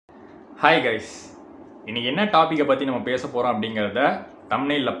Hi guys, இன்னைக்கு என்ன டாபிக்கை பற்றி நம்ம பேச போகிறோம் அப்படிங்கிறத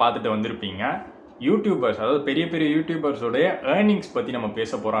தம்ப்நெயிலில் பார்த்துட்டு வந்திருப்பீங்க. யூடியூபர்ஸ், அதாவது பெரிய பெரிய யூடியூபர்ஸோடைய ஏர்னிங்ஸ் பற்றி நம்ம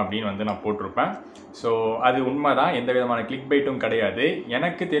பேச போகிறோம் அப்படின்னு வந்து நான் போட்டிருப்பேன். ஸோ அது உண்மை தான், எந்த விதமான கிளிக் பைட்டும் கிடையாது.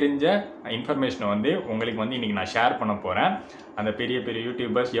 எனக்கு தெரிஞ்ச இன்ஃபர்மேஷனை வந்து உங்களுக்கு வந்து இன்றைக்கி நான் ஷேர் பண்ண போகிறேன். அந்த பெரிய பெரிய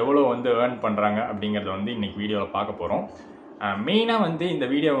யூடியூபர்ஸ் எவ்வளோ வந்து ஏர்ன் பண்ணுறாங்க அப்படிங்கிறத வந்து இன்றைக்கி வீடியோவில் பார்க்க போகிறோம். மெயினாக வந்து இந்த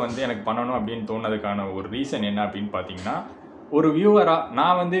வீடியோ வந்து எனக்கு பண்ணணும் அப்படின்னு தோணுனதுக்கான ஒரு ரீசன் என்ன அப்படின்னு பார்த்தீங்கன்னா, ஒரு வியூவராக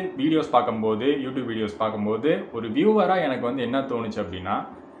நான் வந்து வீடியோஸ் பார்க்கும்போது, யூடியூப் வீடியோஸ் பார்க்கும்போது ஒரு வியூவராக எனக்கு வந்து என்ன தோணுச்சு அப்படின்னா,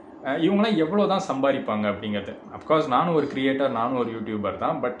 இவங்களாம் எவ்வளோ தான் சம்பாதிப்பாங்க அப்படிங்கிறது. அஃப்கோர்ஸ் நானும் ஒரு கிரியேட்டர், நானும் ஒரு யூடியூபர்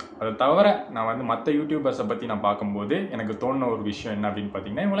தான். பட் அதை தவிர நான் வந்து மற்ற யூடியூபர்ஸை பற்றி நான் பார்க்கும்போது எனக்கு தோணுன ஒரு விஷயம் என்ன அப்படின்னு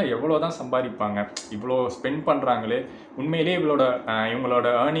பார்த்தீங்கன்னா, இவங்களாம் எவ்வளோ தான் சம்பாதிப்பாங்க, இவ்வளோ ஸ்பெண்ட் பண்ணுறாங்களே, உண்மையிலே இவங்களோட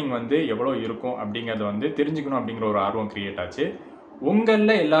ஏர்னிங் வந்து எவ்வளோ இருக்கும் அப்படிங்கிறத வந்து தெரிஞ்சுக்கணும் அப்படிங்கிற ஒரு ஆர்வம் கிரியேட் ஆச்சு.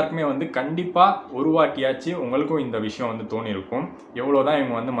 உங்களில் எல்லாருக்குமே வந்து கண்டிப்பாக ஒரு வாட்டியாச்சு உங்களுக்கும் இந்த விஷயம் வந்து தோணியிருக்கும். எவ்வளோ தான்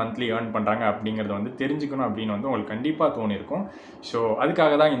இவங்க வந்து மந்த்லி ஏர்ன் பண்ணுறாங்க அப்படிங்கிறத வந்து தெரிஞ்சுக்கணும் அப்படின்னு வந்து உங்களுக்கு கண்டிப்பாக தோணியிருக்கும். ஸோ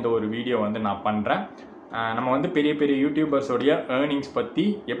அதுக்காக தான் இந்த ஒரு வீடியோ வந்து நான் பண்ணுறேன். நம்ம வந்து பெரிய பெரிய யூடியூபர்ஸோடைய ஏர்னிங்ஸ் பற்றி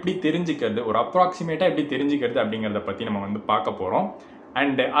எப்படி தெரிஞ்சுக்கிறது, ஒரு அப்ராக்சிமேட்டாக எப்படி தெரிஞ்சுக்கிறது அப்படிங்கிறத பற்றி நம்ம வந்து பார்க்க போகிறோம்.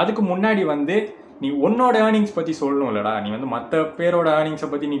 அண்டு அதுக்கு முன்னாடி வந்து நீ உன்னோட ஏர்னிங்ஸ் பற்றி சொல்லணும் இல்லடா, நீ வந்து மற்ற பேரோட ஏர்னிங்ஸை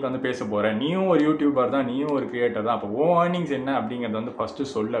பற்றி நீ வந்து பேச போகிற, நீயும் ஒரு யூடியூபர் தான், நீயும் ஒரு கிரியேட்டர் தான், அப்போ உன் ஏர்னிங்ஸ் என்ன அப்படிங்கிறத வந்து ஃபஸ்ட்டு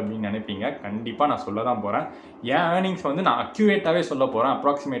சொல்லு அப்படின்னு நினைப்பீங்க. கண்டிப்பாக நான் சொல்ல தான் போகிறேன். என் ஏர்னிங்ஸ் வந்து நான் அக்யூரேட்டாகவே சொல்ல போகிறேன்,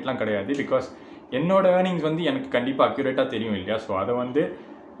 அப்ராக்சிமேட்லாம் கிடையாது. பிகாஸ் என்னோட ஏர்னிங்ஸ் வந்து எனக்கு கண்டிப்பாக அக்யூரேட்டாக தெரியும் இல்லையா. ஸோ அதை வந்து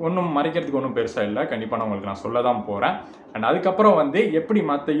ஒன்றும் மறைக்கிறதுக்கு ஒன்றும் பெருசாக இல்லை, கண்டிப்பாக நான் உங்களுக்கு நான் சொல்ல தான் போகிறேன். அண்ட் அதுக்கப்புறம் வந்து எப்படி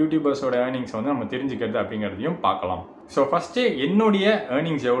மற்ற யூடியூபர்ஸோட ஏர்னிங்ஸ் வந்து நம்ம தெரிஞ்சுக்கிறது அப்படிங்கிறதையும் பார்க்கலாம். ஸோ ஃபஸ்ட்டு என்னுடைய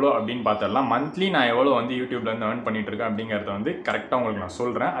ஏர்னிங்ஸ் எவ்வளோ அப்படின்னு பார்த்துடலாம். மந்த்லி நான் எவ்வளோ வந்து யூடியூப்லேருந்து ஏர்ன் பண்ணிட்டு இருக்கேன் அப்படிங்கிறத வந்து கரெக்டாக உங்களுக்கு நான்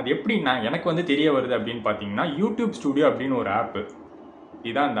சொல்கிறேன். அது எப்படி எனக்கு வந்து தெரிய வருது அப்படின்னு பார்த்தீங்கன்னா, யூடியூப் ஸ்டுடியோ அப்படின்னு ஒரு ஆப்பு,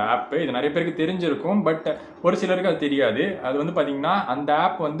 இதுதான் அந்த ஆப்பு. இது நிறைய பேருக்கு தெரிஞ்சிருக்கும், பட் ஒரு சிலருக்கு அது தெரியாது. அது வந்து பார்த்தீங்கன்னா, அந்த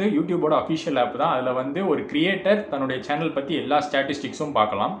ஆப் வந்து யூடியூபோட அஃபிஷியல் ஆப் தான். அதில் வந்து ஒரு கிரியேட்டர் தன்னுடைய சேனல் பற்றி எல்லா ஸ்டாட்டிஸ்டிக்ஸும்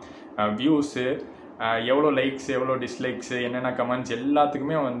பார்க்கலாம். வியூஸு, எவ்வளோ லைக்ஸ், எவ்வளோ டிஸ்லைக்ஸு, என்னென்ன கமெண்ட்ஸ்,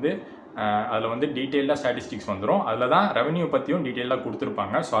 எல்லாத்துக்குமே வந்து அதில் வந்து டீட்டெயிலாக ஸ்டாட்டிஸ்டிக்ஸ் வந்துடும். அதில் தான் ரெவன்யூ பற்றியும் டீட்டெயிலாக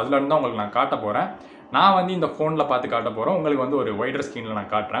கொடுத்துருப்பாங்க. ஸோ அதில் இருந்து தான் உங்களுக்கு நான் காட்ட போகிறேன். நான் வந்து இந்த ஃபோனில் பார்த்து காட்ட போகிறேன், உங்களுக்கு வந்து ஒரு வைடர் ஸ்க்ரீனில்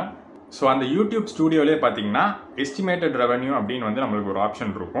நான் காட்டுறேன். ஸோ அந்த யூடியூப் ஸ்டுடியோலே பார்த்தீங்கன்னா எஸ்டிமேட்டட் ரெவன்யூ அப்படின்னு வந்து நம்மளுக்கு ஒரு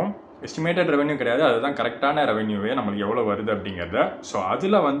ஆப்ஷன் இருக்கும். எஸ்டிமேட்டட் ரெவன்யூ கிடையாது, அதுதான் கரெக்டான ரெவன்யூவே, நம்மளுக்கு எவ்வளோ வருது அப்படிங்கிறத. ஸோ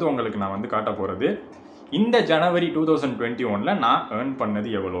அதில் வந்து உங்களுக்கு நான் வந்து காட்ட போகிறது இந்த ஜனவரி 2021 நான் ஏர்ன் பண்ணது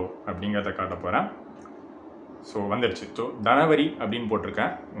எவ்வளோ அப்படிங்கிறத காட்ட போகிறேன். ஸோ வந்துடுச்சு. ஸோ ஜனவரி அப்படின்னு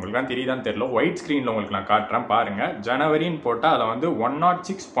போட்டிருக்கேன், உங்களுக்கு தான் தெரியுதான்னு தெரியல, ஒயிட் ஸ்க்ரீனில் உங்களுக்கு நான் காட்டுறேன் பாருங்கள். ஜனவரின்னு போட்டால் அதில் வந்து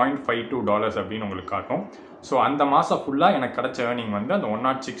 $106.52 அப்படின்னு உங்களுக்கு காட்டும். ஸோ அந்த மாதம் ஃபுல்லாக எனக்கு கிடச்ச ஏர்னிங் வந்து அந்த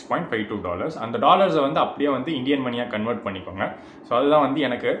 $106.52. அந்த டாலர்ஸை வந்து அப்படியே வந்து இந்தியன் மணியாக கன்வெர்ட் பண்ணிக்கோங்க. ஸோ அதுதான் வந்து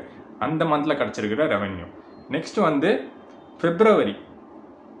எனக்கு அந்த மந்தில் கிடச்சிருக்கிற ரெவென்யூ. நெக்ஸ்ட்டு வந்து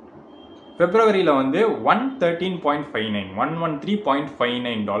ஃபெப்ரவரியில் வந்து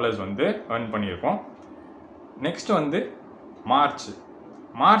 $113.59 வந்து ஏர்ன் பண்ணியிருக்கோம். நெக்ஸ்ட் வந்து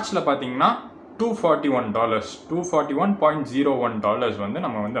மார்ச்சில் பார்த்தீங்கன்னா $241.01 வந்து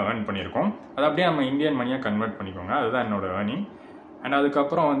நம்ம வந்து ஏர்ன் பண்ணியிருக்கோம். அது அப்படியே நம்ம இந்தியன் மணியாக கன்வெர்ட் பண்ணிக்கோங்க, அதுதான் என்னோட ஏர்னிங். அண்ட்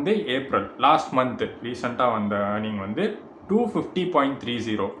அதுக்கப்புறம் வந்து ஏப்ரல், லாஸ்ட் மந்த்து ரீசெண்டாக வந்த ஏர்னிங் வந்து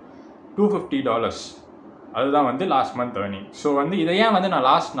 $250.30, அதுதான் வந்து லாஸ்ட் மந்த் ஏர்னிங். ஸோ வந்து இதை ஏன் வந்து நான்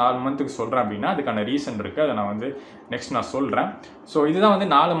லாஸ்ட் 4 மந்த்துக்கு சொல்கிறேன் அப்படின்னா, அதுக்கான ரீசன் இருக்குது, அதை நான் வந்து நெக்ஸ்ட் நான் சொல்கிறேன். ஸோ இதுதான் வந்து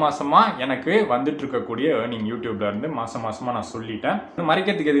 4 மாதமாக எனக்கு வந்துட்டு இருக்கக்கூடிய ஏர்னிங் யூடியூப்லேருந்து மாதமாக நான் சொல்லிட்டேன்.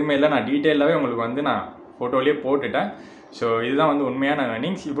 மறைக்கிறதுக்கு எதுவுமே இல்லை, நான் டீட்டெயிலாகவே உங்களுக்கு வந்து நான் ஃபோட்டோலேயே போட்டுட்டேன். ஸோ இதுதான் வந்து உண்மையான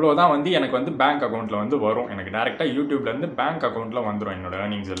ஏர்னிங்ஸ். இவ்வளோ தான் வந்து எனக்கு வந்து பேங்க் அக்கௌண்ட்டில் வந்து வரும், எனக்கு டேரெக்டாக யூடியூப்லேருந்து பேங்க் அக்கௌண்ட்டில் வந்துடும் என்னோட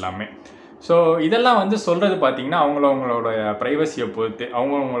ஏர்னிங்ஸ் எல்லாமே. ஸோ இதெல்லாம் வந்து சொல்கிறது பார்த்தீங்கன்னா அவங்களோட ப்ரைவசியை பொறுத்து,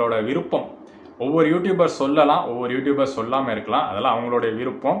 அவங்களோட விருப்பம். ஒவ்வொரு யூடியூபர் சொல்லலாம், ஒவ்வொரு யூடியூபர் சொல்லாமல் இருக்கலாம், அதெல்லாம் அவங்களுடைய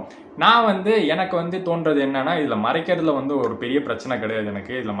விருப்பம். நான் வந்து எனக்கு வந்து தோன்றது என்னென்னா, இதில் மறைக்கிறதுல வந்து ஒரு பெரிய பிரச்சனை கிடையாது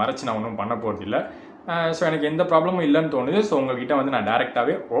எனக்கு, இதில் மறைச்சி நான் ஒன்றும் பண்ண போகிறது இல்லை. ஸோ எனக்கு எந்த ப்ராப்ளமும் இல்லைன்னு தோணுது. ஸோ உங்கள்கிட்ட வந்து நான்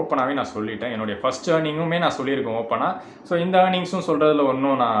டேரெக்டாகவே ஓப்பனாகவே நான் சொல்லிட்டேன். என்னுடைய ஃபஸ்ட் ஏர்னிங்குமே நான் சொல்லியிருக்கேன் ஓப்பனாக. ஸோ இந்த ஏர்னிங்ஸும் சொல்கிறதுல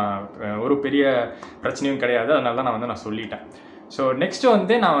ஒன்றும் நான் ஒரு பெரிய பிரச்சனையும் கிடையாது, அதனால தான் நான் வந்து நான் சொல்லிட்டேன். ஸோ நெக்ஸ்ட்டு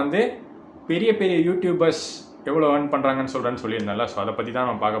வந்து நான் வந்து பெரிய பெரிய யூடியூபர்ஸ் எவ்வளோ ஏர்ன் பண்ணுறாங்கன்னு சொல்லியிருந்தேன்ல, ஸோ அதை பற்றி தான்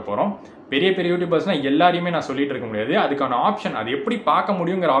நம்ம பார்க்க போகிறோம். பெரிய பெரிய யூடியூபர்ஸ்னால் எல்லாரையுமே நான் சொல்லிட்டு இருக்க முடியாது, அதுக்கான ஆப்ஷன், அது எப்படி பார்க்க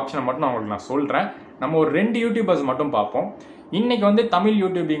முடியுங்கிற ஆப்ஷனை மட்டும் நான் உங்களுக்கு நான் சொல்கிறேன். நம்ம ஒரு 2 யூடியூபர்ஸ் மட்டும் பார்ப்போம். இன்றைக்கி வந்து தமிழ்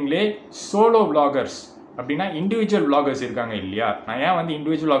யூடியூபிங்லே சோலோ விளாகர்ஸ் அப்படின்னா இண்டிவிஜுவல் விளாகர்ஸ் இருக்காங்க இல்லையா. நான் ஏன் வந்து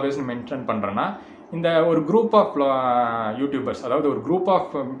இண்டிவிஜுவல் விளாகர்ஸ்னு மென்ஷன் பண்ணுறேன்னா, இந்த ஒரு குரூப் ஆஃப் யூடியூபர்ஸ், அதாவது ஒரு குரூப்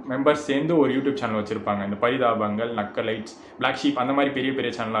ஆஃப் மெம்பர்ஸ் சேர்ந்து ஒரு யூடியூப் சேனல் வச்சுருப்பாங்க. இந்த பரிதாபங்கள், நக்கலைட்ஸ், பிளாக் ஷீப், அந்த மாதிரி பெரிய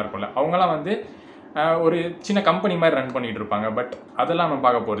பெரிய சேனலாக இருக்கும்ல, அவங்களாம் வந்து ஒரு சின்ன கம்பெனி மாதிரி ரன் பண்ணிகிட்டு இருப்பாங்க. பட் அதெல்லாம் நம்ம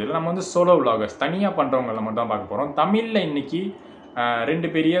பார்க்க போகிறது இல்லை. நம்ம வந்து சோலோ விளாகர்ஸ், தனியாக பண்ணுறவங்கள மட்டும் தான் பார்க்க போகிறோம். தமிழில் இன்றைக்கி ரெண்டு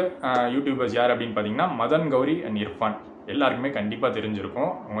பெரிய யூடியூபர்ஸ் யார் அப்படின்னு பார்த்தீங்கன்னா மதன் கௌரி அண்ட் இர்ஃபான். எல்லாருக்குமே கண்டிப்பாக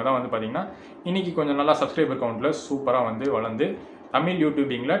தெரிஞ்சிருக்கும். அவங்க தான் வந்து பார்த்தீங்கன்னா இன்றைக்கி கொஞ்சம் நல்லா சப்ஸ்கிரைபர் கவுண்ட்டில் சூப்பராக வந்து வளர்ந்து தமிழ்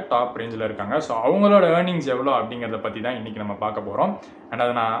யூடியூபிங்கில் டாப் ரேஞ்சில் இருக்காங்க. ஸோ அவங்களோட ஏர்னிங்ஸ் எவ்வளோ அப்படிங்கிறத பற்றி தான் இன்றைக்கி நம்ம பார்க்க போகிறோம். அண்ட்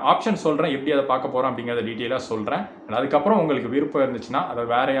அதை நான் ஆப்ஷன் சொல்கிறேன், எப்படி அதை பார்க்க போகிறோம் அப்படிங்கிறத டீட்டெயிலாக சொல்கிறேன். அண்ட் அதுக்கப்புறம் உங்களுக்கு விருப்பம் இருந்துச்சுன்னா, அதை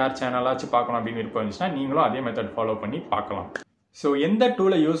வேறு யார் சேனலாச்சும் பார்க்கணும் அப்படின்னு விருப்பம் இருந்துச்சுன்னா நீங்களும் அதே மெத்தட் ஃபாலோ பண்ணி பார்க்கலாம். ஸோ எந்த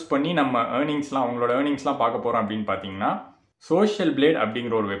டூலை யூஸ் பண்ணி நம்ம ஏர்னிங்ஸ்லாம் அவங்களோட ஏர்னிங்ஸ்லாம் பார்க்க போகிறோம் அப்படின்னு பார்த்தீங்கன்னா, சோஷியல் பிளேட்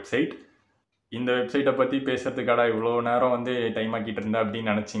அப்படிங்கிற ஒரு வெப்சைட். இந்த வெப்சைட்டை பற்றி பேசுறதுக்காக இவ்வளோ நேரம் வந்து டைம் ஆக்கிட்டு இருந்தேன்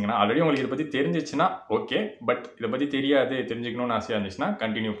அப்படின்னு நினச்சிங்கன்னா, ஆல்ரெடி உங்களுக்கு இதை பற்றி தெரிஞ்சிச்சுன்னா ஓகே, பட் இதை பற்றி தெரியாது, தெரிஞ்சுக்கணும்னு ஆசையாக இருந்துச்சுன்னா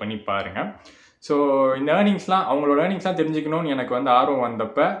கண்டினியூ பண்ணி பாருங்கள். ஸோ இந்த ஏர்னிங்ஸ்லாம் அவங்களோட ஏர்னிங்ஸ்லாம் தெரிஞ்சுக்கணும்னு எனக்கு வந்து ஆர்வம்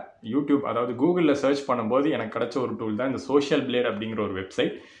வந்தப்போ யூடியூப், அதாவது கூகுளில் சர்ச் பண்ணும்போது எனக்கு கிடச்ச ஒரு டூல் தான் இந்த சோஷியல் பிளேட் அப்படிங்கிற ஒரு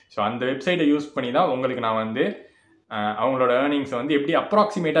வெப்சைட். ஸோ அந்த வெப்சைட்டை யூஸ் பண்ணி தான் உங்களுக்கு நான் வந்து அவங்களோட ஏர்னிங்ஸை வந்து எப்படி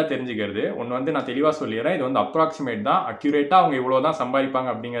அப்ராக்சிமேட்டாக தெரிஞ்சுக்கிறது. ஒன்று வந்து நான் தெளிவாக சொல்லிடுறேன், இது வந்து அப்ராக்சிமேட் தான். அக்யூரேட்டாக அவங்க இவ்வளோ தான் சம்பாதிப்பாங்க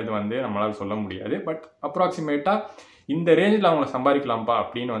அப்படிங்கிறது வந்து நம்மளால் சொல்ல முடியாது. பட் அப்ராக்சிமேட்டாக இந்த ரேஞ்சில் அவங்க சம்பாதிக்கலாம்ப்பா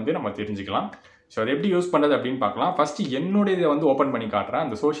அப்படின்னு வந்து நம்ம தெரிஞ்சுக்கலாம். ஸோ அதை எப்படி யூஸ் பண்ணுறது அப்படின்னு பார்க்கலாம். ஃபஸ்ட்டு என்னுடைய இதை வந்து ஓப்பன் பண்ணி காட்டுறேன்.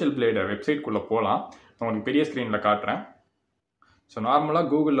 அந்த சோஷியல் பிளேட் வெப்சைட்குள்ளே போகலாம். உங்களுக்கு பெரிய ஸ்க்ரீனில் காட்டுறேன். ஸோ நார்மலாக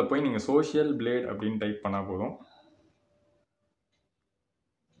கூகுளில் போய் நீங்கள் சோஷியல் பிளேட் அப்படின்னு டைப் பண்ணால் போதும்.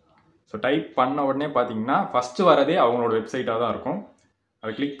 ஸோ டைப் பண்ண உடனே பார்த்தீங்கன்னா ஃபஸ்ட்டு வரதே அவங்களோட வெப்சைட்டாக தான் இருக்கும்.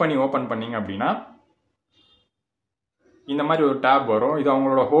 அதை கிளிக் பண்ணி ஓப்பன் பண்ணிங்க அப்படின்னா இந்த மாதிரி ஒரு டேப் வரும். இது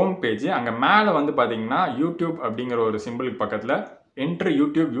அவங்களோட ஹோம் பேஜ். அங்கே மேலே வந்து பார்த்தீங்கன்னா யூடியூப் அப்படிங்கிற ஒரு சிம்பிளுக்கு பக்கத்தில் என்ட்ரு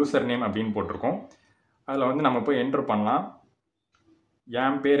யூடியூப் யூசர் நேம் அப்படின்னு போட்டிருக்கோம். அதில் வந்து நம்ம போய் என்ட்ரு பண்ணலாம்.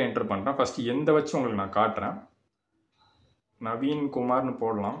 என் பேர் என்ட்ரு பண்ணுறேன். ஃபஸ்ட்டு எந்த வச்சு உங்களுக்கு நான் காட்டுறேன். நவீன் குமார்னு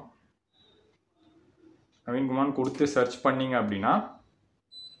போடலாம். நவீன் குமார்னு கொடுத்து சர்ச் பண்ணிங்க அப்படின்னா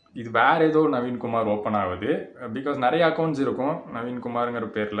இது வேறு ஏதோ நவீன் குமார் ஓப்பன் ஆகுது. பிகாஸ் நிறைய அக்கௌண்ட்ஸ் இருக்கும் நவீன் குமாருங்கிற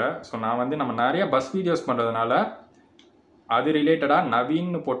பேரில். ஸோ நான் வந்து நம்ம நிறைய பஸ் வீடியோஸ் பண்ணுறதுனால அது ரிலேட்டடாக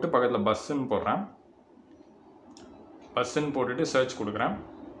நவீன்னு போட்டு பக்கத்தில் பஸ்ஸுன்னு போடுறேன். பஸ்ஸுன்னு போட்டுட்டு சர்ச் கொடுக்குறேன்.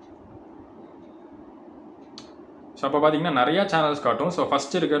 ஸோ அப்போ பார்த்தீங்கன்னா நிறையா சேனல்ஸ் காட்டும். ஸோ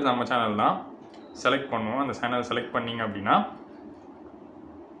ஃபஸ்ட்டு இருக்கிறது நம்ம சேனல் தான். செலக்ட் பண்ணுவோம். அந்த சேனல் செலக்ட் பண்ணிங்க அப்படின்னா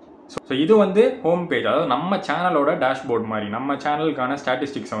ஸோ இது வந்து ஹோம் பேஜ், அதாவது நம்ம சேனலோட டேஷ்போர்ட் மாதிரி நம்ம சேனலுக்கான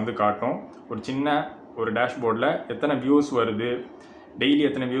ஸ்டாட்டிஸ்டிக்ஸை வந்து காட்டும். ஒரு சின்ன ஒரு டேஷ்போர்டில் எத்தனை வியூஸ் வருது, டெய்லி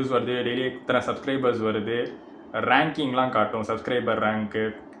எத்தனை வியூஸ் வருது, டெய்லி எத்தனை சப்ஸ்கிரைபர்ஸ் வருது, ரேங்கிங்லாம் காட்டும். சப்ஸ்கிரைபர் ரேங்க்கு,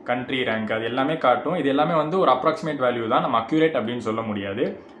 கண்ட்ரி ரேங்க், அது எல்லாமே காட்டும். இது எல்லாமே வந்து ஒரு அப்ராக்சிமேட் வேல்யூ தான், நம்ம அக்யூரேட் அப்படின்னு சொல்ல முடியாது.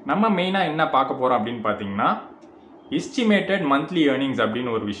 நம்ம மெயினாக என்ன பார்க்க போகிறோம் அப்படின்னு பார்த்தீங்கன்னா எஸ்டிமேட்டட் மந்த்லி ஏர்னிங்ஸ்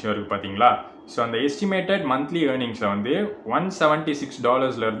அப்படின்னு ஒரு விஷயம் இருக்குது பார்த்தீங்களா. ஸோ அந்த எஸ்டிமேட்டட் மந்த்லி ஏர்னிங்ஸில் வந்து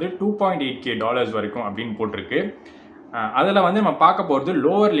 $176 $2.8K வரைக்கும் அப்படின்னு போட்டிருக்கு. அதில் வந்து நம்ம பார்க்க போகிறது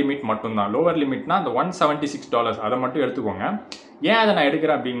லோவர் லிமிட் மட்டும்தான். லோவர் லிமிட்னா அந்த $176 அதை மட்டும் எடுத்துக்கோங்க. ஏன் அதை நான்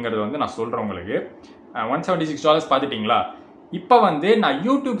எடுக்கிறேன் அப்படிங்கிறது வந்து நான் சொல்கிறேன் உங்களுக்கு. $176 பார்த்துட்டிங்களா. இப்போ வந்து நான்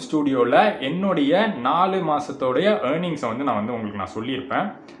யூடியூப் ஸ்டூடியோவில் என்னுடைய 4 மாதத்தோடைய ஏர்னிங்ஸை வந்து நான் உங்களுக்கு சொல்லியிருப்பேன்.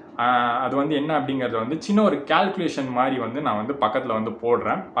 அது வந்து என்ன அப்படிங்கிறத வந்து சின்ன ஒரு கால்குலேஷன் மாதிரி வந்து நான் வந்து பக்கத்தில் வந்து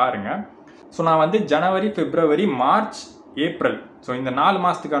போடுறேன் பாருங்கள். ஸோ நான் வந்து ஜனவரி, பிப்ரவரி, மார்ச், ஏப்ரல், ஸோ இந்த 4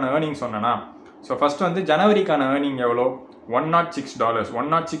 மாதத்துக்கான ஏர்னிங் சொன்னேன்னா, ஸோ ஃபஸ்ட்டு வந்து ஜனவரிக்கான ஏர்னிங் எவ்வளோ, $106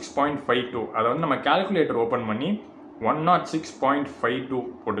 106.52. அதை வந்து நம்ம கால்குலேட்டர் ஓப்பன் பண்ணி 106.52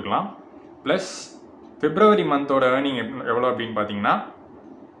 போட்டுக்கலாம். ப்ளஸ் பிப்ரவரி மந்தோட ஏர்னிங் எவ்வளோ அப்படின்னு பார்த்தீங்கன்னா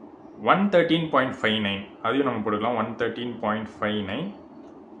 113.59, அதையும் நம்ம போட்டுக்கலாம் 113.59.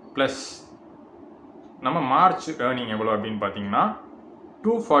 ப்ளஸ் நம்ம மார்ச் ஏர்னிங் எவ்வளோ அப்படின்னு பார்த்தீங்கன்னா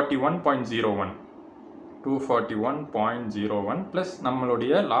 241.01 ப்ளஸ்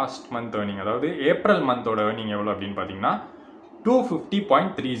நம்மளுடைய லாஸ்ட் மந்த் ஏர்னிங், அதாவது ஏப்ரல் மந்தோட ஏர்னிங் எவ்வளோ அப்படின்னு பார்த்தீங்கன்னா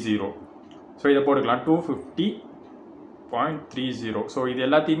 250.30. ஸோ இதை போட்டுக்கலாம் 250.30. ஸோ இது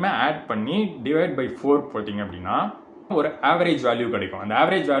எல்லாத்தையுமே ஆட் பண்ணி டிவைட் பை 4 போட்டிங்க அப்படின்னா ஒரு ஆவரேஜ் வேல்யூ கிடைக்கும். அந்த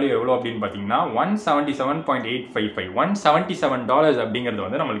ஆவரேஜ் வேல்யூ எவ்வளோ அப்படின்னு பார்த்தீங்கன்னா 177.855 $177 அப்படிங்கிறது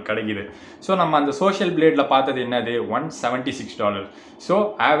வந்து நம்மளுக்கு கிடைக்குது. ஸோ நம்ம அந்த சோஷியல் பிளேடில் பார்த்தது என்னது, $176. ஸோ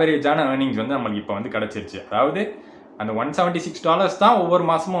ஆவரேஜான ஏர்னிங்ஸ் வந்து நம்மளுக்கு இப்போ வந்து கிடச்சிருச்சு. அதாவது அந்த $176 தான் ஒவ்வொரு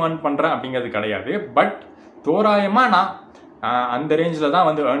மாதமும் ஏர்ன் பண்ணுறேன் அப்படிங்கிறது கிடையாது. பட் தோராயமாக நான் அந்த ரேஞ்சில் தான்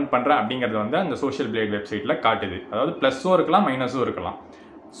வந்து ஏர்ன் பண்ணுறேன் அப்படிங்கிறது வந்து அந்த சோஷியல் பிளேட் வெப்சைட்டில் காட்டுது. அதாவது ப்ளஸ்ஸும் இருக்கலாம், மைனஸும் இருக்கலாம்.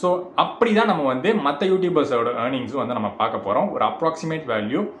 ஸோ அப்படி தான் நம்ம வந்து மற்ற யூடியூபர்ஸோட ஏர்னிங்ஸும் வந்து நம்ம பார்க்க போகிறோம். ஒரு அப்ராக்சிமேட்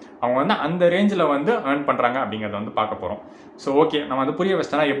வேல்யூ அவங்க வந்து அந்த ரேஞ்சில் வந்து ஏர்ன் பண்ணுறாங்க அப்படிங்கிறத வந்து பார்க்க போகிறோம். ஸோ ஓகே, நம்ம வந்து புரிய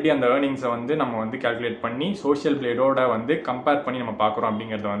வச்சிட்டோம்னா எப்படி அந்த ஏர்னிங்ஸை வந்து நம்ம வந்து கால்குலேட் பண்ணி சோஷியல் பிளேடோட வந்து கம்பேர் பண்ணி நம்ம பார்க்குறோம்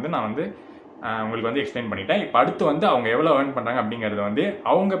அப்படிங்கிறத வந்து நான் வந்து உங்களுக்கு வந்து எக்ஸ்பிளைன் பண்ணிட்டேன். இப்போ அடுத்து வந்து அவங்க எவ்வளோ ஏர்ன் பண்ணுறாங்க அப்படிங்கிறத வந்து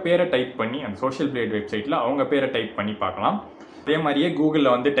அவங்க பேரை டைப் பண்ணி அந்த சோஷியல் பிளேட் வெப்சைட்டில் அவங்க பேரை டைப் பண்ணி பார்க்கலாம். அதே மாதிரியே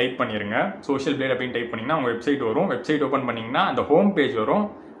கூகுளில் வந்து டைப் பண்ணிடுங்க சோஷியல் பிளேட் அப்படின்னு டைப் பண்ணிங்கன்னா அவங்க வெப்சைட் வரும். வெப்சைட் ஓப்பன் பண்ணிங்கன்னா அந்த ஹோம் பேஜ் வரும்.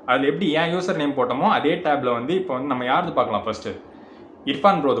 அதில் எப்படி ஏன் யூசர் நேம் போட்டோமோ அதே டேப்பில் வந்து இப்போ வந்து நம்ம யாருக்கு பார்க்கலாம், ஃபஸ்ட்டு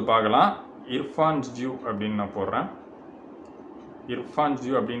இர்ஃபான் ப்ரோது பார்க்கலாம். இர்ஃபான்ஸ் ஜியூ அப்படின்னு நான் போடுறேன். இர்ஃபான்ஸ்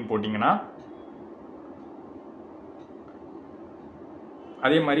ஜியூ அப்படின்னு போட்டிங்கன்னா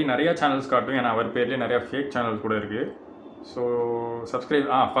அதே மாதிரி நிறைய சேனல்ஸ் காட்டும். ஏன்னா அவர் பேர்லேயே நிறையா ஃபேக் சேனல்ஸ் கூட இருக்குது. ஸோ சப்ஸ்கிரைப்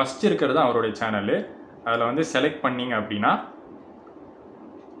ஃபஸ்ட் இருக்கிறது தான் அவருடைய சேனலு. அதில் வந்து செலக்ட் பண்ணிங்க அப்படின்னா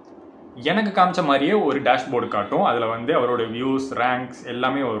எனக்கு காமிச்ச மாதிரியே ஒரு டேஷ்போர்டு காட்டும். அதில் வந்து அவரோட வியூஸ், ரேங்க்ஸ்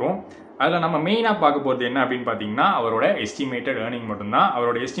எல்லாமே வரும். அதில் நம்ம மெயினாக பார்க்க போகிறது என்ன அப்படின்னு பார்த்தீங்கன்னா அவரோட எஸ்டிமேட்டட் ஏர்னிங் மட்டும்தான்.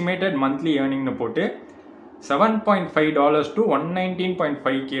 அவரோட எஸ்டிமேட்டட் மந்த்லி ஏர்னிங்னு போட்டு $7.5 to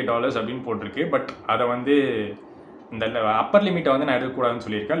 $119.5K அப்படின்னு போட்டிருக்கு. பட் அதை வந்து இந்த அப்பர் லிமிட்டை வந்து நான் எடுக்கக்கூடாதுன்னு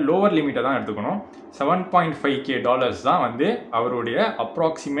சொல்லியிருக்கேன். லோவர் லிமிட்டை தான் எடுத்துக்கணும். $7.5K தான் வந்து அவருடைய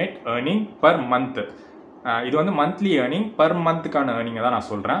அப்ராக்சிமேட் ஏர்னிங் பர் மந்த். இது வந்து மந்த்லி ஏர்னிங், பர் மந்த்துக்கான ஏர்னிங்கை தான் நான்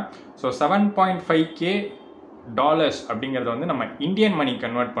சொல்கிறேன். ஸோ $7.5K அப்படிங்கிறத வந்து நம்ம இந்தியன் மணி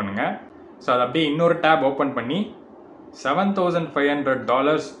கன்வெர்ட் பண்ணுங்கள். ஸோ அதை அப்படியே இன்னொரு டேப் ஓப்பன் பண்ணி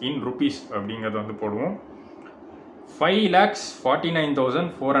 $7,500 இன் ருபீஸ் அப்படிங்கிறத வந்து போடுவோம்.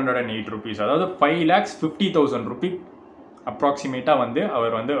 5,49,408 rupees, அதாவது 5,50,000 rupees அப்ராக்சிமேட்டாக வந்து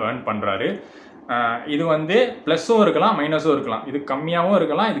அவர் வந்து ஏர்ன் பண்ணுறாரு. இது வந்து ப்ளஸ்ஸும் இருக்கலாம், மைனஸும் இருக்கலாம். இது கம்மியாகவும்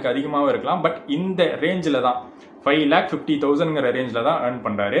இருக்கலாம், இதுக்கு அதிகமாகவும் இருக்கலாம். பட் இந்த ரேஞ்சில் தான் 5,50,000ங்கிற ரேஞ்சில் தான் ஏர்ன்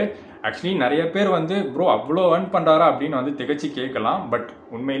பண்ணுறாரு. ஆக்சுவலி நிறைய பேர் வந்து ப்ரோ அவ்வளோ ஏர்ன் பண்ணுறாரா அப்படின்னு வந்து திகச்சு கேட்கலாம். பட்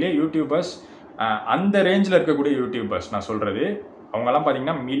உண்மையிலே யூடியூபர்ஸ், அந்த ரேஞ்சில் இருக்கக்கூடிய யூடியூபர்ஸ் நான் சொல்கிறது, அவங்கெல்லாம்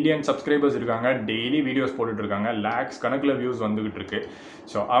பார்த்தீங்கன்னா மில்லியன் சப்ஸ்கிரைபர்ஸ் இருக்காங்க, டெய்லி வீடியோஸ் போட்டுட்டு இருக்காங்க, லேக்ஸ் கணக்கில் வியூஸ் வந்துகிட்டு இருக்கு.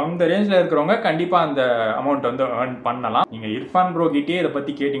 ஸோ அந்த ரேஞ்சில் இருக்கிறவங்க கண்டிப்பாக அந்த அமௌண்ட் வந்து ஏர்ன் பண்ணலாம். நீங்கள் இர்ஃபான் ப்ரோ கிட்டே இதை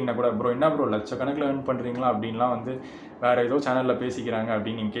பற்றி கேட்டிங்கன்னா கூட, ப்ரோ என்ன ப்ரோ லட்சக்கணக்கில் ஏர்ன் பண்ணுறீங்களா அப்படின்லாம் வந்து வேறு ஏதோ சேனலில் பேசிக்கிறாங்க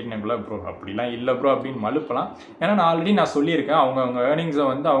அப்படின்னு நீங்கள் கேட்டிங்கன்னா ப்ரோ அப்படிலாம் இல்லை ப்ரோ அப்படின்னு மலுப்பலாம். ஏன்னா நான் ஆல்ரெடி நான் சொல்லியிருக்கேன், அவங்க ஏர்னிங்ஸை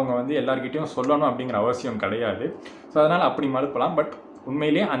வந்து அவங்க வந்து எல்லாருக்கிட்டையும் சொல்லணும் அப்படிங்கிற அவசியம் கிடையாது. ஸோ அதனால் அப்படி மலுப்பலாம். பட்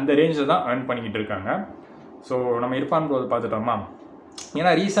உண்மையிலேயே அந்த ரேஞ்சில் தான் ஏர்ன் பண்ணிக்கிட்டு இருக்காங்க. ஸோ நம்ம இர்ஃபான் ப்ரோ பார்த்துட்டோமா?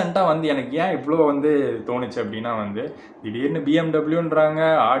 ஏன்னா ரீசெண்டாக வந்து எனக்கு ஏன் இவ்வளோ வந்து தோணுச்சு அப்படின்னா வந்து திடீர்னு பிஎம்டபிள்யூன்றாங்க,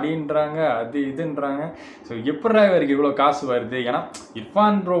 ஆடின்றாங்க, அது இதுன்றாங்க. ஸோ எப்படா இவருக்கு இவ்வளோ காசு வருது? ஏன்னா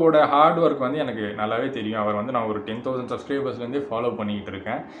இர்ஃபான் ப்ரோவோட ஹார்ட் ஒர்க் வந்து எனக்கு நல்லாவே தெரியும். அவர் வந்து நான் ஒரு 10,000 சப்ஸ்கிரைபர்ஸ்லேருந்தே ஃபாலோ பண்ணிக்கிட்டு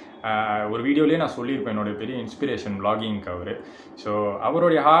இருக்கேன். ஒரு வீடியோலேயே நான் சொல்லியிருப்பேன் என்னோடய பெரிய இன்ஸ்பிரேஷன் vlogging-க்கு அவர். ஸோ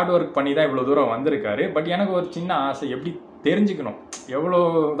அவருடைய ஹார்ட் ஒர்க் பண்ணி தான் இவ்வளோ தூரம் வந்திருக்காரு. பட் எனக்கு ஒரு சின்ன ஆசை, எப்படி தெரிஞ்சுக்கணும், எவ்வளோ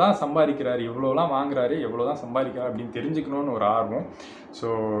தான் சம்பாதிக்கிறாரு, எவ்வளோலாம் வாங்குறாரு, எவ்வளோ தான் சம்பாதிக்கிறாரு அப்படின்னு தெரிஞ்சுக்கணும்னு ஒரு ஆர்வம். ஸோ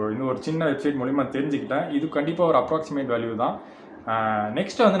இந்த ஒரு சின்ன வெப்சைட் மூலிமா தெரிஞ்சுக்கிட்டேன். இது கண்டிப்பாக ஒரு அப்ராக்சிமேட் வேல்யூ தான்.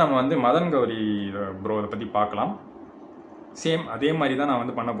 நெக்ஸ்ட்டு வந்து நம்ம வந்து மதன் கௌரி ப்ரோ இதை பற்றி பார்க்கலாம். சேம் அதே மாதிரி தான் நான்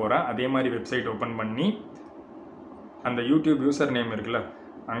வந்து பண்ண போகிறேன். அதே மாதிரி வெப்சைட் ஓப்பன் பண்ணி அந்த யூடியூப் யூசர் நேம் இருக்குல்ல,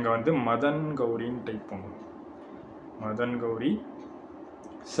 அங்கே வந்து மதன் கௌரின்னு டைப் பண்ணுவோம். மதன் கௌரி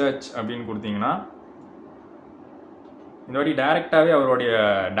சர்ச் அப்படின்னு கொடுத்தீங்கன்னா இந்த வாட்டி டேரெக்டாகவே அவருடைய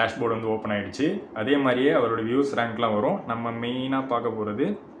டேஷ்போர்டு வந்து ஓப்பன் ஆகிடுச்சு. அதே மாதிரியே அவரோட வியூஸ் ரேங்க்லாம் வரும். நம்ம மெயினாக பார்க்க போகிறது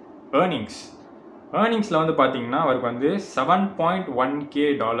ஏர்னிங்ஸில் வந்து பார்த்தீங்கன்னா அவருக்கு வந்து $7.1K,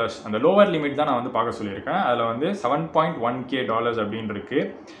 அந்த லோவர் லிமிட் தான் நான் வந்து பார்க்க சொல்லியிருக்கேன். அதில் வந்து $7.1K அப்படின்னு இருக்குது.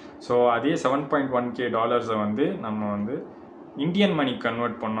 ஸோ அதே $7.1K வந்து நம்ம வந்து இந்தியன் மணி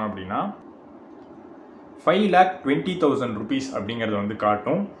கன்வெர்ட் பண்ணோம் அப்படின்னா 5,20,000 rupees அப்படிங்கிறத வந்து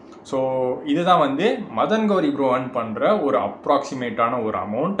காட்டும். ஸோ இதுதான் வந்து மதன் கௌரி ப்ரோ ஏர்ன் பண்ணுற ஒரு அப்ராக்சிமேட்டான ஒரு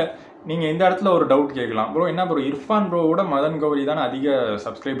அமௌண்ட். நீங்கள் இந்த இடத்துல ஒரு டவுட் கேட்கலாம், ப்ரோ என்ன ப்ரோ இர்ஃபான் ப்ரோவோட மதன் கௌரி தானே அதிக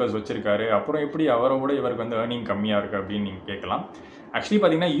சப்ஸ்கிரைபர்ஸ் வச்சுருக்காரு, அப்புறம் எப்படி அவரோட இவருக்கு வந்து ஏர்னிங் கம்மியாக இருக்குது அப்படின்னு நீங்கள் கேட்கலாம். ஆக்சுவலி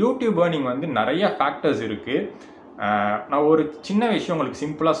பார்த்தீங்கன்னா யூடியூப் ஏர்னிங் வந்து நிறைய ஃபேக்டர்ஸ் இருக்குது. நான் ஒரு சின்ன விஷயம் உங்களுக்கு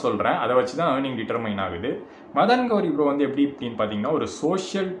சிம்பிளாக சொல்கிறேன், அதை வச்சு தான் ஏர்னிங் டிட்டர்மைன் ஆகுது. மதன் கௌரி ப்ரோ வந்து எப்படி அப்படின்னு பார்த்தீங்கன்னா ஒரு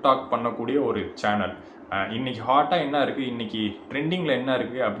சோஷியல் டாக் பண்ணக்கூடிய ஒரு சேனல். இன்றைக்கி ஹாட்டாக என்ன இருக்குது, இன்றைக்கி ட்ரெண்டிங்கில் என்ன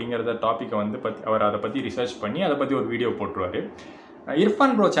இருக்குது அப்படிங்கிறத டாப்பிக்கை வந்து அவர் அதை பற்றி ரிசர்ச் பண்ணி அதை பற்றி ஒரு வீடியோ போட்டுருவார்.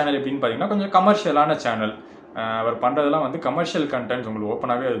 இர்ஃபான் ப்ரோ சேனல் எப்படின்னு பார்த்தீங்கன்னா கொஞ்சம் கமர்ஷியலான சேனல். அவர் பண்ணுறதெல்லாம் வந்து கமர்ஷியல் கண்டென்ட்ஸ், உங்களுக்கு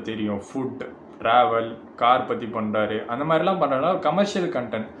ஓப்பனாகவே அது தெரியும். ஃபுட், ட்ராவல், கார் பற்றி பண்ணுறாரு, அந்த மாதிரிலாம் பண்ணுறதுனால கமர்ஷியல்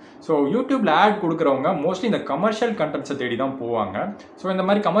கண்டென்ட். ஸோ யூடியூப்பில் ஆட் கொடுக்குறவங்க மோஸ்ட்லி இந்த கமர்ஷியல் கண்டென்ட்ஸை தேடி தான் போவாங்க. ஸோ இந்த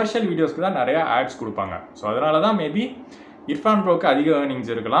மாதிரி கமர்ஷியல் வீடியோஸ்க்கு தான் நிறையா ஆட்ஸ் கொடுப்பாங்க. ஸோ அதனால தான் மேபி இர்ஃபான் ப்ரோக்கு அதிக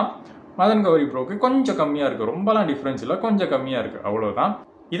ஏர்னிங்ஸ் இருக்கலாம், மதன் கௌரி ப்ரோக்கு கொஞ்சம் கம்மியாக இருக்குது. ரொம்பலாம் டிஃப்ரென்ஸ் இல்லை, கொஞ்சம் கம்மியாக இருக்குது, அவ்வளோதான்.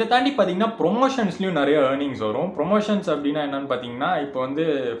 இதை தாண்டி பார்த்தீங்கன்னா ப்ரொமோஷன்ஸ்லையும் நிறைய ஏர்னிங்ஸ் வரும். ப்ரொமோஷன்ஸ் அப்படின்னா என்னென்னு பார்த்தீங்கன்னா, இப்போ வந்து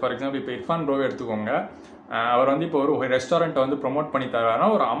ஃபார் எக்ஸாம்பிள் இப்போ இர்ஃபான் ப்ரோவை எடுத்துக்கோங்க. அவர் வந்து இப்போ ஒரு ரெஸ்டாரண்ட்டை வந்து ப்ரொமோட் பண்ணி தராருன்னா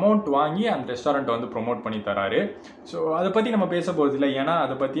ஒரு அமௌண்ட் வாங்கி அந்த ரெஸ்டாரண்ட்டை வந்து ப்ரொமோட் பண்ணி தராரு. ஸோ அதை பற்றி நம்ம பேச போகிறது இல்லை, ஏன்னா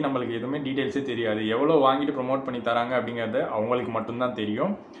அதை பற்றி நம்மளுக்கு எதுவுமே டீட்டெயில்ஸே தெரியாது. எவ்வளோ வாங்கிட்டு ப்ரொமோட் பண்ணி தராங்க அப்படிங்கிறது அவங்களுக்கு மட்டும்தான்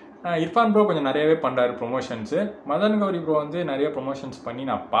தெரியும். இர்ஃபான் ப்ரோ கொஞ்சம் நிறையவே பண்ணுறாரு ப்ரொமோஷன்ஸு. மதன் கௌரி ப்ரோ வந்து நிறைய ப்ரொமோஷன்ஸ் பண்ணி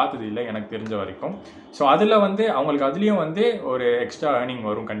நான் பார்த்தது இல்லை எனக்கு தெரிஞ்ச வரைக்கும். ஸோ அதில் வந்து அவங்களுக்கு அதுலேயும் வந்து ஒரு எக்ஸ்ட்ரா ஏர்னிங்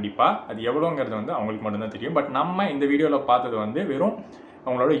வரும் கண்டிப்பாக. அது எவ்வளோங்கிறது வந்து அவங்களுக்கு மட்டும்தான் தெரியும். பட் நம்ம இந்த வீடியோவில் பார்த்தது வந்து வெறும்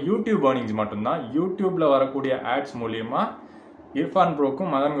அவங்களோட யூடியூப் ஏர்னிங்ஸ் மட்டும்தான். யூடியூப்பில் வரக்கூடிய ஆட்ஸ் மூலிமா இர்ஃபான்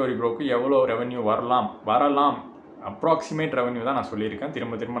ப்ரோக்கும் மதன் கௌரி ப்ரோக்கும் எவ்வளோ ரெவன்யூ வரலாம் அப்ராக்சிமேட் ரெவன்யூ தான் நான் சொல்லியிருக்கேன்.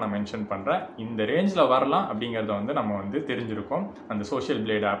 திரும்ப நான் மென்ஷன் பண்ணுறேன். இந்த ரேஞ்சில் வரலாம் அப்படிங்கிறத வந்து நம்ம வந்து தெரிஞ்சிருக்கோம் அந்த சோஷியல்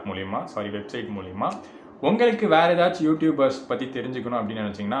பிளேட் ஆப் மூலிமா, வெப்சைட் மூலிமா. உங்களுக்கு வேறு ஏதாச்சும் யூடியூபர்ஸ் பற்றி தெரிஞ்சுக்கணும் அப்படின்னு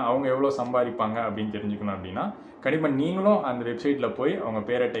நினச்சிங்கன்னா, அவங்க எவ்வளோ சம்பாதிப்பாங்க அப்படின்னு தெரிஞ்சுக்கணும் அப்படின்னா, கண்டிப்பாக நீங்களும் அந்த வெப்சைட்டில் போய் அவங்க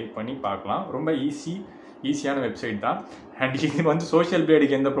பேரை டைப் பண்ணி பார்க்கலாம். ரொம்ப ஈஸியான வெப்சைட் தான். அண்ட் இது வந்து சோஷியல்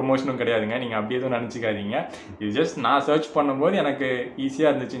பிளேடுக்கு எந்த ப்ரொமோஷனும் கிடையாதுங்க. நீங்கள் அப்படி எதுவும் நினச்சிக்காதீங்க. இது ஜஸ்ட் நான் சர்ச் பண்ணும்போது எனக்கு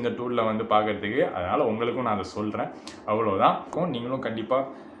ஈஸியாக இருந்துச்சு இந்த டூலில் வந்து பார்க்குறதுக்கு. அதனால் உங்களுக்கும் நான் அதை சொல்கிறேன். அவ்வளோதான். நீங்களும் கண்டிப்பாக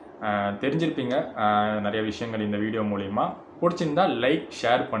தெரிஞ்சிருப்பீங்க நிறைய விஷயங்கள் இந்த வீடியோ மூலிமா. பிடிச்சிருந்தா லைக்,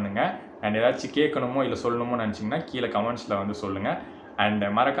 ஷேர் பண்ணுங்கள். அண்ட் ஏதாச்சும் கேட்கணுமோ இல்லை சொல்லணுமோ நினச்சிங்கன்னா கீழே கமெண்ட்ஸில் வந்து சொல்லுங்கள். அண்ட்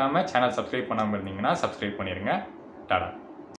மறக்காமல் சேனல் சப்ஸ்கிரைப் பண்ணாமல் இருந்தீங்கன்னா சப்ஸ்கிரைப் பண்ணிடுங்க. டாடா.